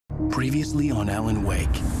Previously on Alan Wake,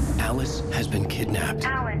 Alice has been kidnapped.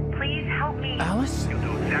 Alan, please help me. Alice? You'll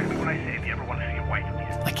do exactly what I say if you ever want to see your wife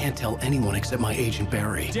again. I can't tell anyone except my agent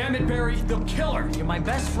Barry. Damn it, Barry, they'll kill her. You're my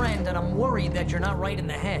best friend, and I'm worried that you're not right in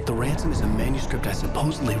the head. The ransom is a manuscript I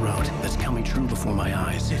supposedly wrote that's coming true before my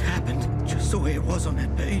eyes. It happened just the way it was on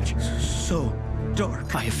that page. So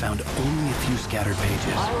dark. I have found only a few scattered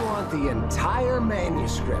pages. I want the entire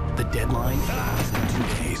manuscript. The deadline is in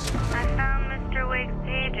 2 days. I found Mr. Wake's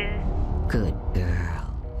pages. Good girl.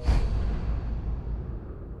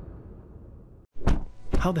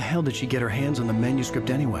 How the hell did she get her hands on the manuscript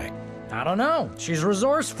anyway? I don't know. She's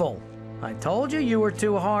resourceful. I told you were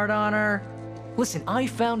too hard on her. Listen, I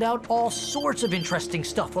found out all sorts of interesting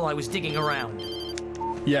stuff while I was digging around.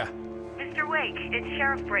 Yeah. Mr. Wake, it's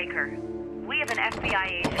Sheriff Breaker. We have an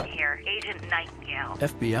FBI agent here, Agent Nightingale.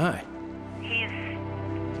 FBI? He's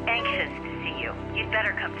anxious to see you. You'd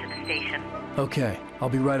better come to the station. Okay, I'll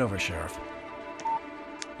be right over, Sheriff.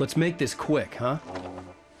 Let's make this quick, huh?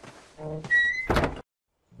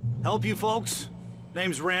 Help you folks?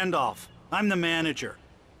 Name's Randolph. I'm the manager.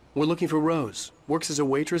 We're looking for Rose. Works as a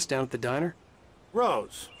waitress down at the diner.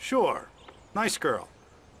 Rose, sure. Nice girl.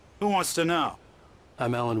 Who wants to know?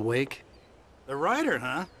 I'm Alan Wake. The writer,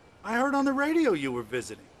 huh? I heard on the radio you were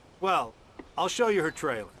visiting. Well, I'll show you her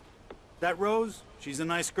trailer. That Rose, she's a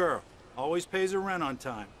nice girl. Always pays her rent on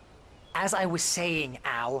time. As I was saying,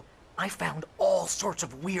 Al, I found all sorts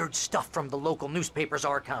of weird stuff from the local newspaper's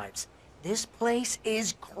archives. This place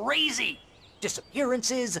is crazy.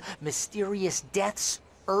 Disappearances, mysterious deaths,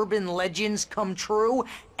 urban legends come true,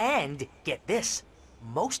 and get this,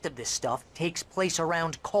 most of this stuff takes place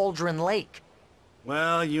around Cauldron Lake.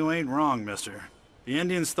 Well, you ain't wrong, mister. The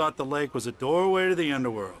Indians thought the lake was a doorway to the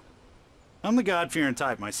underworld. I'm the God-fearing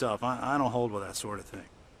type myself. I don't hold with that sort of thing.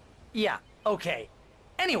 Yeah, okay.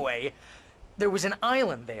 Anyway, there was an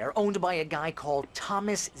island there owned by a guy called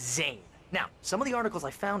Thomas Zane. Now, some of the articles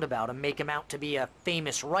I found about him make him out to be a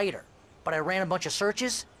famous writer, but I ran a bunch of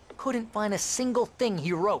searches, couldn't find a single thing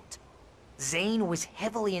he wrote. Zane was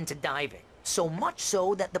heavily into diving, so much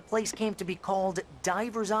so that the place came to be called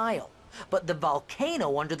Diver's Isle. But the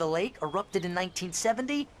volcano under the lake erupted in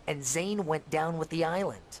 1970, and Zane went down with the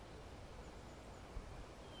island.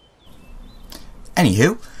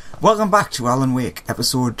 Anywho, welcome back to Alan Wake,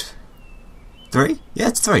 episode 3? Yeah,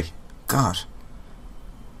 it's 3. God.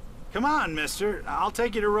 Come on, mister. I'll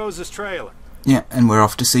take you to Rose's trailer. Yeah, and we're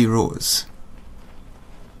off to see Rose.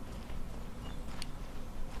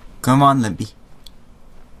 Come on, Limpy.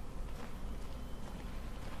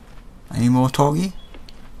 Any more talky?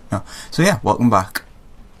 No. So yeah, welcome back.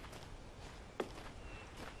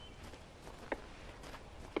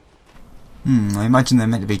 I imagine they're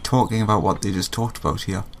meant to be talking about what they just talked about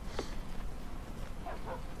here.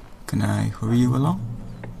 Can I hurry you along?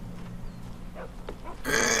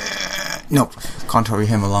 Nope, can't hurry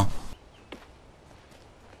him along.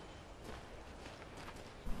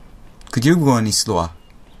 Could you go any slower?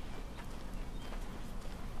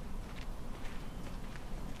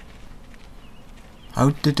 How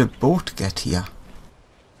did the boat get here?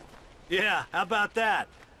 Yeah, how about that?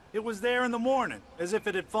 It was there in the morning, as if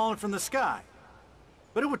it had fallen from the sky.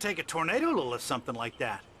 But it would take a tornado to lift something like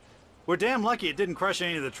that. We're damn lucky it didn't crush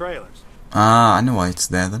any of the trailers. Ah, I know why it's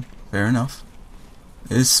there then. Fair enough.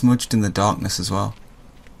 It is smudged in the darkness as well.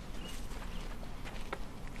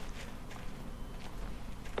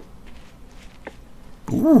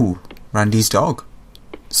 Ooh, Randy's dog.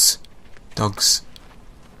 Dogs.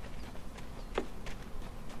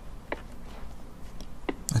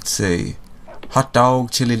 Let's see. Hot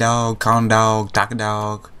dog, chili dog, corn dog, taco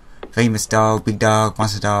dog, famous dog, big dog,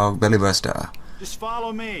 monster dog, belly buster. Just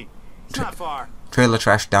follow me. It's not far. Trailer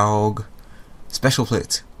trash dog. Special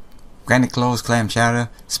plates. Granite claws, clam chowder,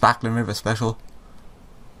 sparkling river special.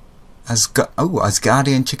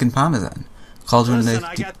 Asgardian chicken parmesan. Cauldron Listen,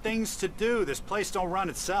 Lake. I got things to do. This place don't run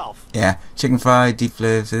itself. Yeah, chicken fried, deep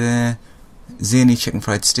flavored, zany chicken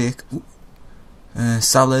fried steak.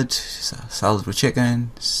 Salad with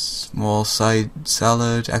chicken, small side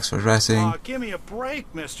salad, extra dressing. Oh, give me a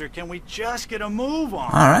break, mister. Can we just get a move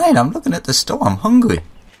on? Alright, I'm looking at the store. I'm hungry.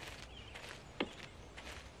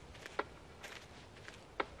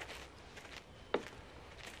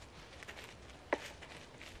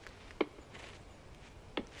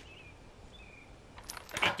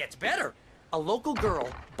 It gets better. A local girl,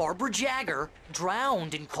 Barbara Jagger,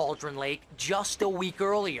 drowned in Cauldron Lake just a week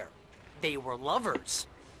earlier. They were lovers.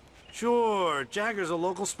 Sure, Jagger's a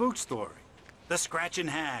local spook story. The Scratching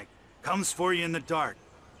Hag. Comes for you in the dark.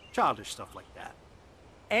 Childish stuff like that.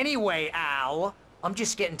 Anyway, Al, I'm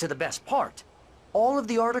just getting to the best part. All of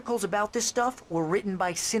the articles about this stuff were written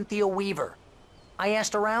by Cynthia Weaver. I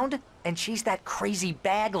asked around, and she's that crazy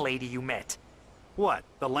bag lady you met. What,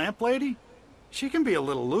 the lamp lady? She can be a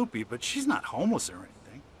little loopy, but she's not homeless or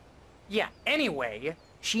anything. Yeah, anyway,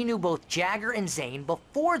 she knew both Jagger and Zane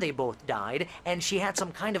before they both died, and she had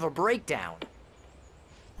some kind of a breakdown.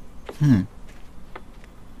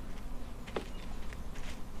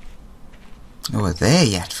 Oh, we're there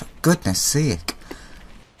yet, for goodness sake.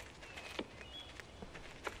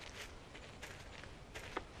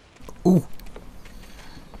 Ooh.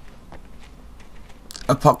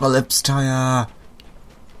 Apocalypse tire.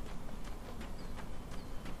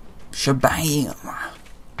 Shabam.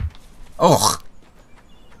 Ugh.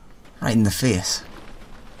 Right in the face.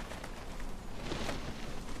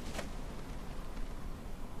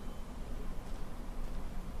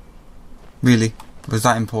 Really? Was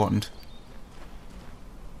that important?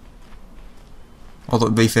 Although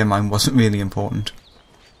to be fair, mine wasn't really important.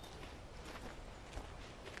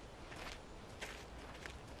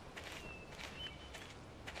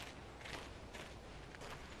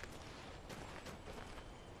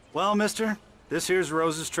 Well, mister, this here's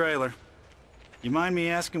Rose's trailer. You mind me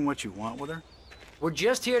asking what you want with her? We're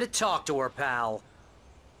just here to talk to her, pal.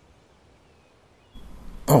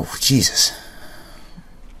 Oh, Jesus.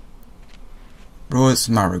 Rose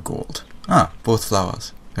marigold. Ah, both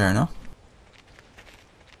flowers. Fair enough.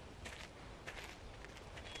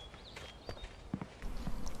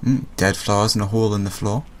 Dead flowers and a hole in the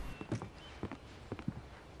floor.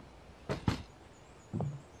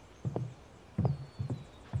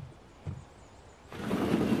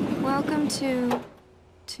 Welcome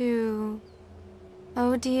to...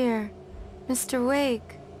 Oh dear, Mr.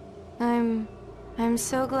 Wake. I'm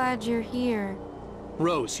so glad you're here.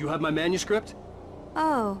 Rose, you have my manuscript?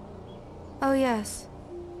 Oh. Oh yes.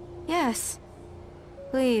 Yes.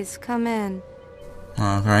 Please, come in.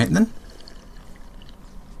 Alright then.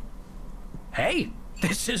 Hey,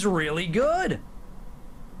 this is really good.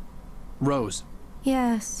 Rose,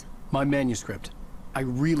 Yes, my manuscript. I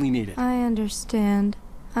really need it. I understand.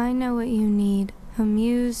 I know what you need. A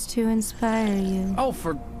muse to inspire you. Oh,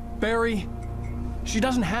 for Barry. She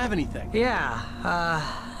doesn't have anything. Yeah,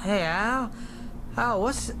 hey, Al? Al,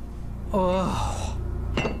 what's... Oh...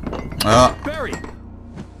 Barry!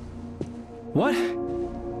 What?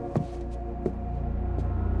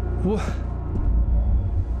 What?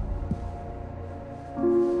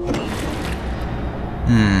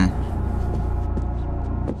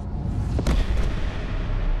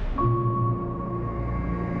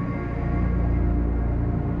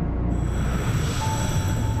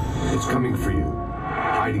 It's coming for you,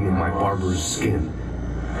 hiding in my barber's skin.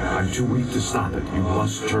 I'm too weak to stop it. You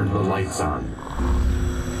must turn the lights on.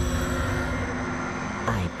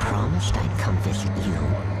 I promised I'd come visit you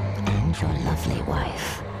and your lovely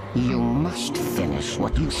wife. You must finish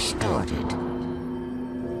what you started.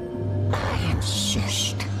 I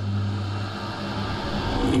insist.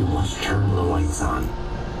 You must turn the lights on.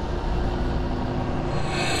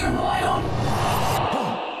 Turn the light on.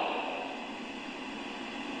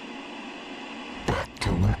 Back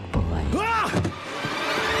to work, boy.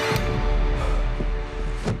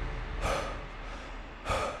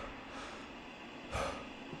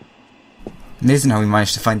 Amazing how we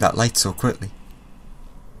managed to find that light so quickly.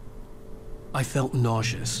 I felt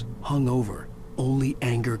nauseous, hungover. Only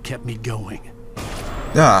anger kept me going.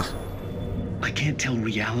 Ah. I can't tell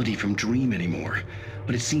reality from dream anymore,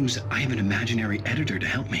 but it seems I have an imaginary editor to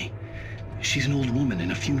help me. She's an old woman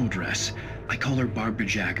in a funeral dress. I call her Barbara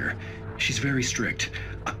Jagger. She's very strict.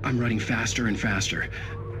 I'm writing faster and faster.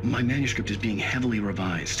 My manuscript is being heavily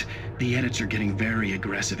revised. The edits are getting very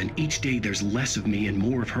aggressive, and each day there's less of me and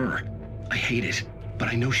more of her. I hate it, but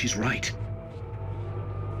I know she's right.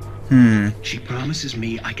 She promises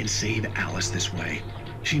me I can save Alice this way.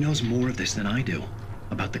 She knows more of this than I do.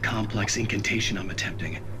 About the complex incantation I'm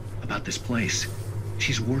attempting. About this place.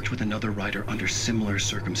 She's worked with another writer under similar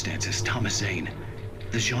circumstances, Thomas Zane.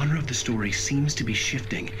 The genre of the story seems to be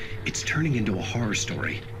shifting. It's turning into a horror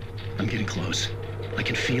story. I'm getting close. I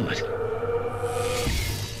can feel it.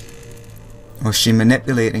 Was she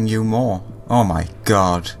manipulating you more? Oh my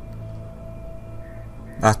god.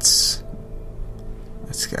 Let's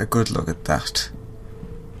get a good look at that.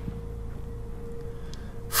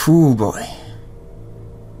 Phew, boy.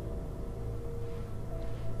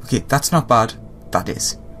 Okay, that's not bad. That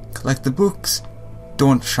is. Collect the books.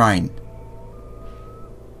 Don't shrine.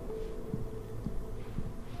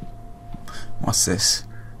 What's this?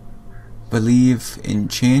 Believe in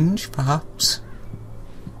change, perhaps?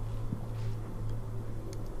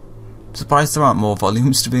 Surprised there aren't more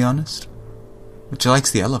volumes, to be honest. Which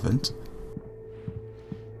likes the elephant.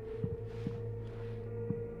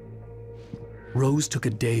 Rose took a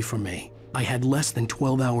day from me. I had less than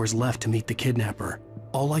 12 hours left to meet the kidnapper.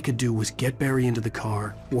 All I could do was get Barry into the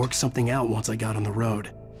car, work something out once I got on the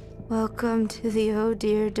road. Welcome to the Oh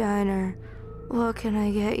Dear Diner. What can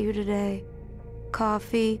I get you today?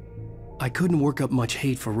 Coffee? I couldn't work up much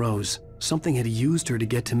hate for Rose. Something had used her to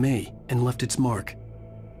get to me and left its mark.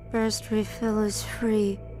 First refill is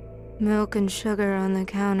free. Milk and sugar on the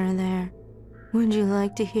counter there. Would you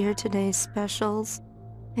like to hear today's specials?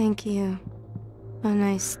 Thank you. A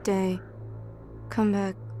nice day. Come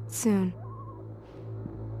back soon.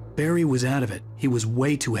 Barry was out of it. He was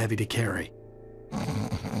way too heavy to carry.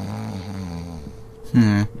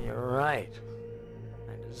 You're right.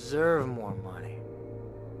 I deserve more money.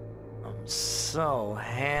 I'm so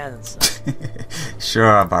handsome.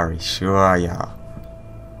 Sure, Barry, sure, yeah.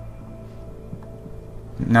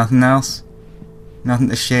 Nothing else? Nothing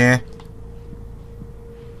to share?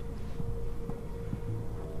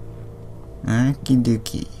 Okie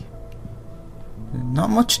dokie. Not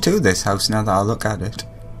much to this house now that I look at it.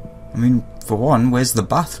 I mean, for one, where's the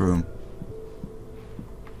bathroom?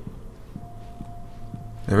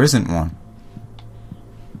 There isn't one.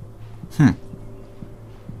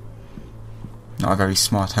 Not a very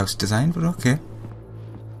smart house design, but okay.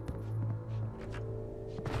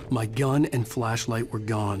 My gun and flashlight were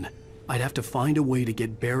gone. I'd have to find a way to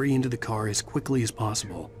get Barry into the car as quickly as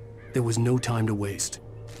possible. There was no time to waste.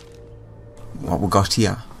 What we got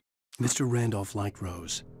here? Mr. Randolph liked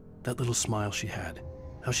Rose. That little smile she had.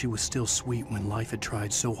 How she was still sweet when life had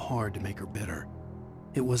tried so hard to make her bitter.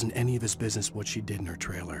 It wasn't any of his business what she did in her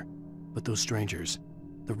trailer. But those strangers,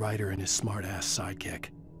 the writer and his smart-ass sidekick,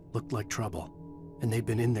 looked like trouble. And they'd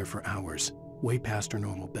been in there for hours, way past her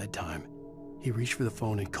normal bedtime. He reached for the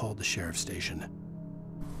phone and called the sheriff's station.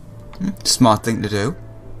 Smart thing to do.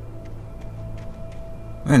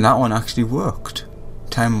 And that one actually worked,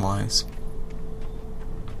 time-wise.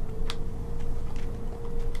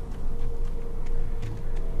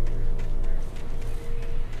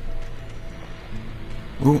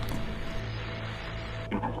 Ooh.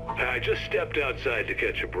 I just stepped outside to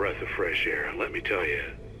catch a breath of fresh air, and let me tell you,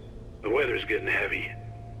 the weather's getting heavy.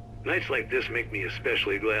 Nights like this make me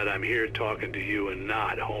especially glad I'm here talking to you and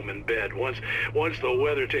not home in bed. Once the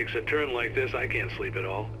weather takes a turn like this, I can't sleep at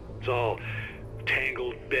all. It's all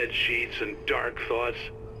tangled bed sheets and dark thoughts,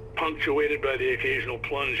 punctuated by the occasional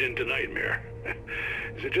plunge into nightmare.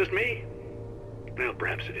 Is it just me? Well,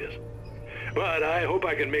 perhaps it is. But I hope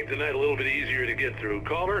I can make the night a little bit easier to get through.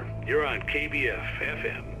 Caller, you're on KBF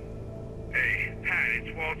FM. Hey, Pat,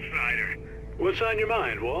 it's Walt Snyder. What's on your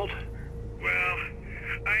mind, Walt? Well,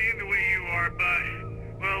 I am the way you are, but,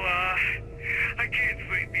 well, I can't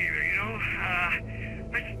sleep either, you know?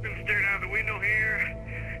 I just been staring out the window here,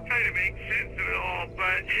 trying to make sense of it all,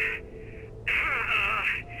 but,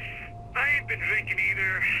 I ain't been drinking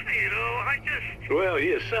either, you know, I just... Well,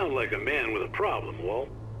 you sound like a man with a problem, Walt.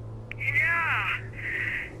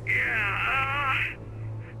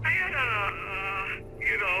 I had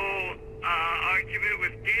argument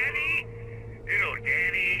with Danny,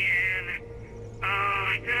 and,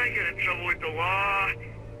 then I got in trouble with the law,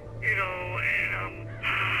 and,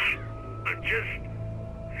 I'm just,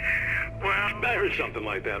 well... I heard something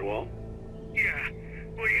like that, Walt. Yeah,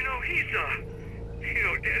 well,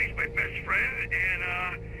 Danny's my best friend,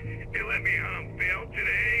 and, they let me on bail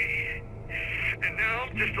today, and now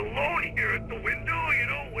I'm just alone here at the window,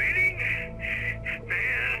 waiting,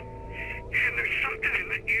 man, and there's something in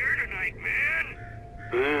the air tonight, man.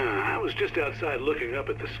 I was just outside looking up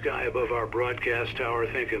at the sky above our broadcast tower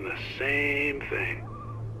thinking the same thing.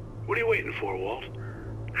 What are you waiting for, Walt?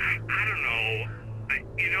 I don't know.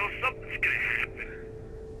 Something's gonna happen.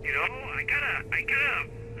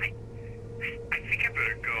 I think I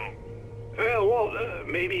better go. Well, Walt,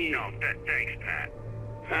 maybe... No, thanks, Pat.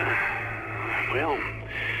 Well,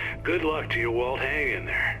 good luck to you, Walt. Hang in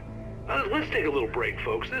there. Let's take a little break,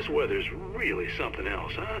 folks. This weather's really something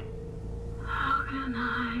else, huh? How can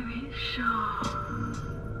I be sure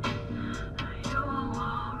you won't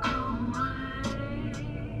walk away?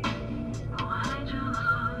 Why'd you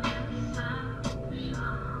love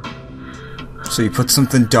deception? So you put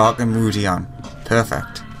something dark and moody on.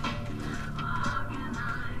 Perfect.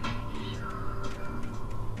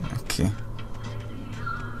 Okay.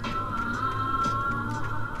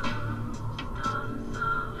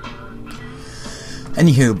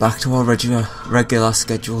 Anywho, back to our regular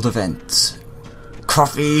scheduled events.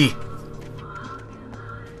 Coffee!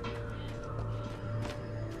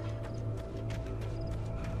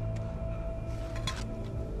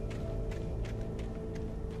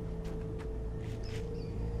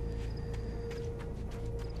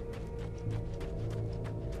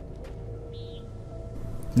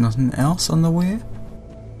 Nothing else on the way?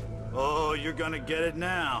 Oh, you're gonna get it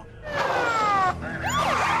now.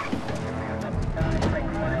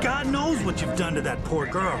 God knows what you've done to that poor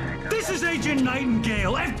girl. This is Agent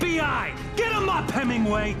Nightingale, FBI! Get him up,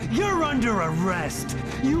 Hemingway! You're under arrest!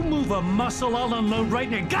 You move a muscle, I'll unload right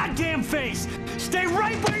in your goddamn face! Stay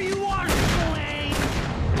right where you are, Slade!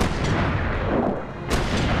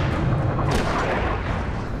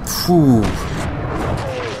 Phew.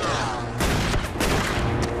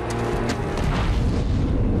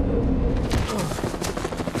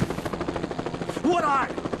 What are?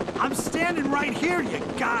 I'm standing right here, you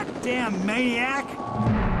goddamn maniac!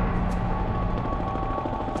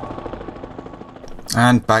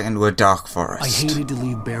 And back into a dark I forest. hated to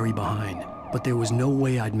leave Barry behind, but there was no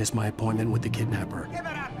way I'd miss my appointment with the kidnapper. Give it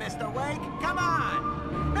up, Mr. Wake. Come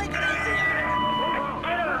on. Make it easier.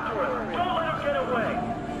 Get after him! Don't let him get away!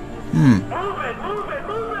 Hmm. Move it! Move it!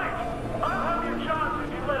 Move it! I'll have your chance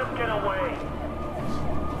if you let him get away!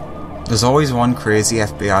 There's always one crazy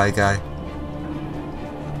FBI guy.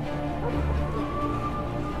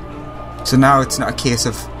 So now it's not a case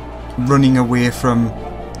of running away from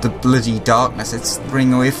the bloody darkness, it's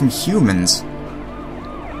running away from humans.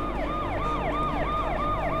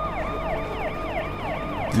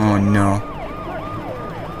 Oh no.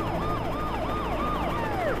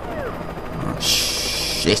 Oh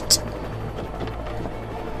shit.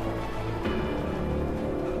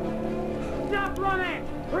 Stop running!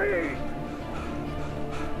 Freeze!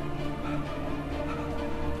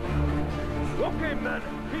 Okay, men.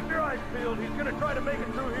 Keep your eyes peeled. He's gonna try to make it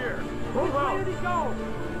through here. Move out! Where did he go?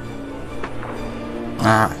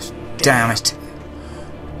 Ah, damn it.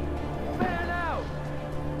 Man out!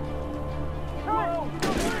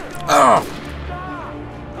 Oh!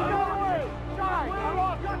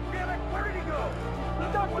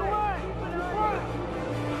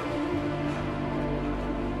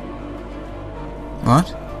 What?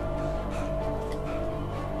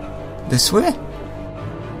 This way?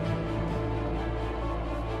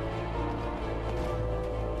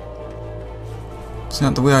 It's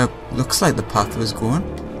not the way I... looks like the path was going.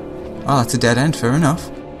 Oh, that's a dead end, fair enough.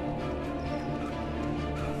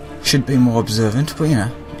 Should be more observant, but you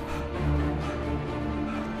know.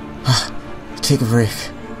 Take a break.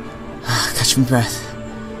 Catch my breath.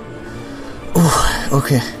 Oh,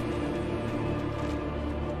 okay.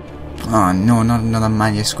 Oh no, not another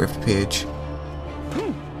manuscript page.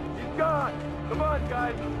 He's gone! Come on,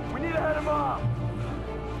 guys! We need to head him off!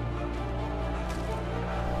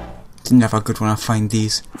 It's never good when I find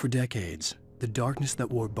these. For decades, the darkness that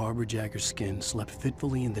wore Barbara Jagger's skin slept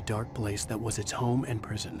fitfully in the dark place that was its home and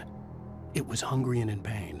prison. It was hungry and in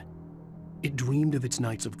pain. It dreamed of its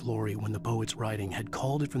nights of glory when the poet's writing had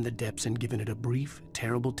called it from the depths and given it a brief,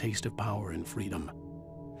 terrible taste of power and freedom.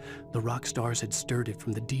 The rock stars had stirred it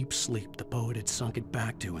from the deep sleep the poet had sunk it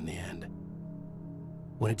back to in the end.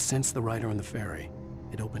 When it sensed the writer on the ferry,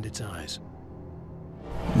 it opened its eyes.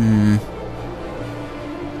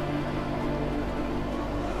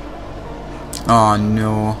 Oh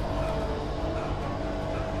no.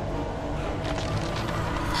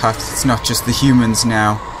 Perhaps it's not just the humans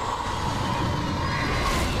now.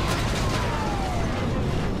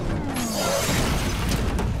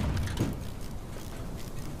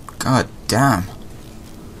 God damn.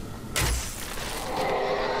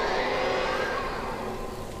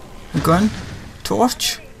 Gun?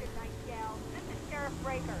 Torch?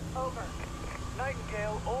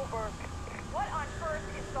 Nightingale, over. What on earth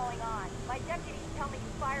is going on? My deputies tell me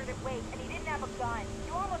you fired at Wake and he didn't have a gun.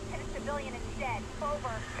 You almost hit a civilian instead.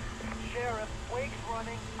 Over. Sheriff, Wake's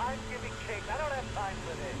running. I'm giving chase. I don't have time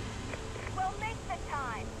for this. Well, make the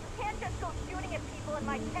time. You can't just go shooting at people in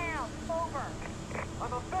my town. Over.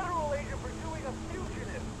 I'm a federal agent pursuing a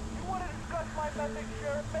fugitive. You want to discuss my method,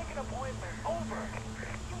 Sheriff? Make an appointment. Over.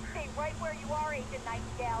 You stay right where you are, Agent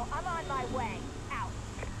Nightingale. I'm on my way. Out.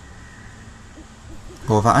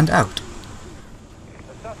 Over and out.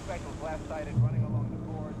 The suspect was last sighted running along the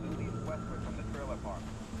gorge that leads westward from the trailer park.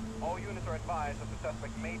 All units are advised that the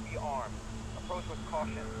suspect may be armed. Approach with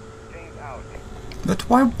caution. James out. But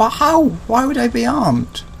why? How? Why would I be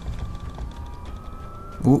armed?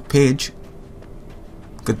 Ooh, page.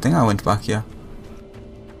 Good thing I went back here.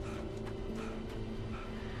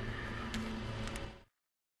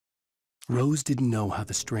 Rose didn't know how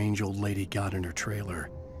the strange old lady got in her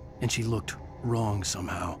trailer, and she looked wrong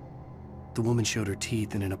somehow. The woman showed her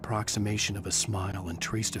teeth in an approximation of a smile and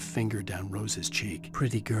traced a finger down Rose's cheek.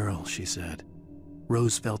 "Pretty girl," she said.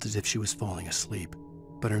 Rose felt as if she was falling asleep,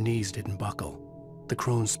 but her knees didn't buckle. The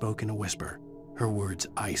crone spoke in a whisper, her words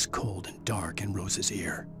ice cold and dark in Rose's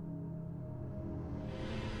ear.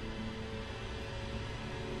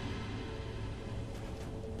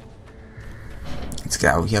 Let's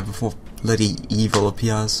get out of here before bloody evil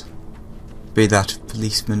appears. Be that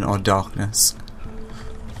policeman or darkness.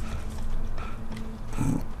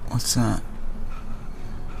 Ooh, what's that?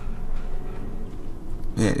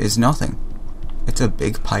 It is nothing. It's a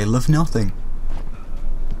big pile of nothing.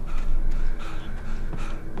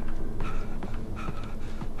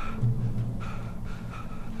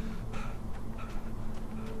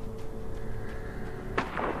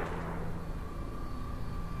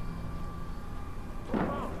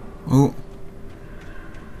 Oh.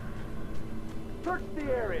 Search the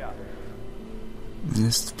area.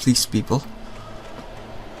 There's the police people.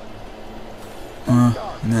 And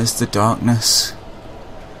there's the darkness.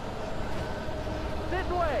 This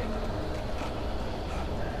way.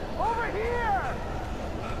 Over here.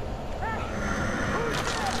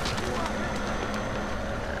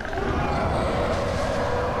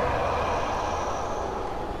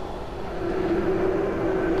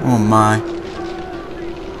 Oh my.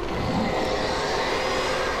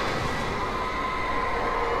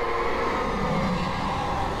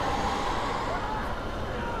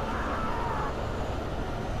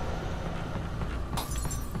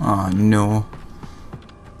 Oh no.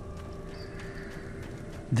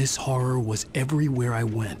 This horror was everywhere I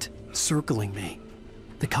went, circling me.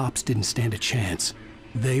 The cops didn't stand a chance.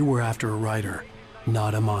 They were after a writer,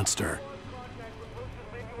 not a monster.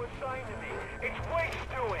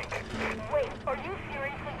 Wait, are you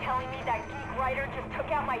seriously telling me that geek writer just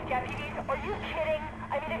took out my deputies? Are you kidding?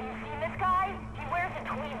 I mean, have you seen this guy? He wears a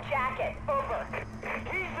tweed jacket. Over.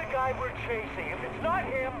 He's the guy we're chasing. If it's not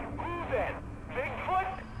him, who then? Bigfoot?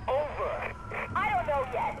 Over. I don't know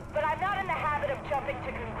yet, but I'm not in the habit of jumping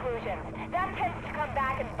to conclusions. That tends to come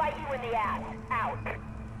back and bite you in the ass. Out.